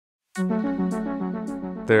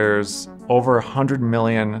There's over 100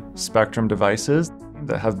 million Spectrum devices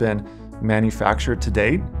that have been manufactured to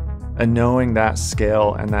date, and knowing that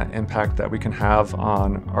scale and that impact that we can have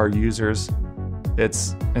on our users,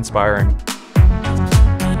 it's inspiring.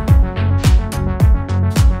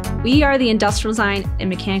 We are the industrial design and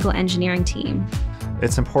mechanical engineering team.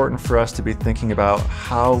 It's important for us to be thinking about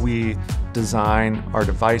how we design our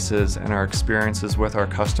devices and our experiences with our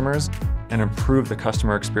customers and improve the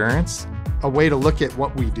customer experience. A way to look at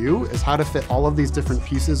what we do is how to fit all of these different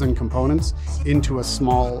pieces and components into a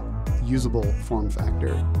small, usable form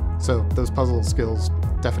factor. So those puzzle skills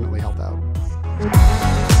definitely help out.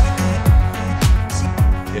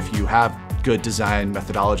 If you have good design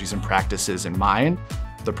methodologies and practices in mind,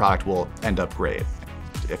 the product will end up great.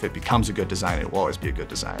 If it becomes a good design, it will always be a good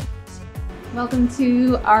design. Welcome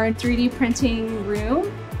to our 3D printing room.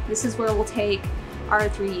 This is where we'll take our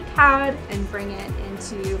 3D CAD and bring it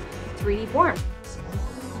into 3D form.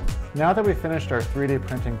 Now that we've finished our 3D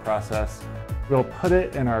printing process, we'll put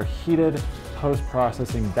it in our heated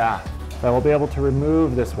post-processing bath that will be able to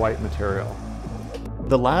remove this white material.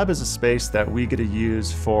 The lab is a space that we get to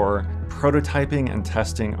use for prototyping and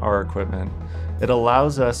testing our equipment. It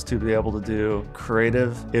allows us to be able to do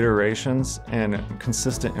creative iterations and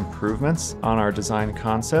consistent improvements on our design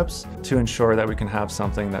concepts to ensure that we can have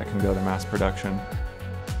something that can go to mass production.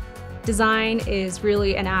 Design is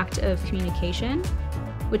really an act of communication,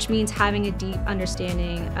 which means having a deep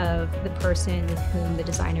understanding of the person with whom the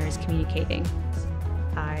designer is communicating.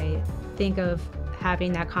 I think of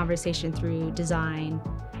having that conversation through design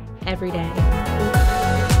every day.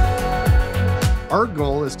 Our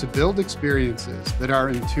goal is to build experiences that are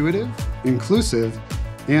intuitive, inclusive,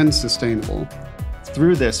 and sustainable.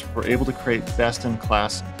 Through this, we're able to create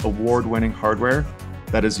best-in-class, award-winning hardware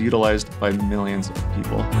that is utilized by millions of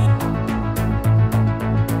people.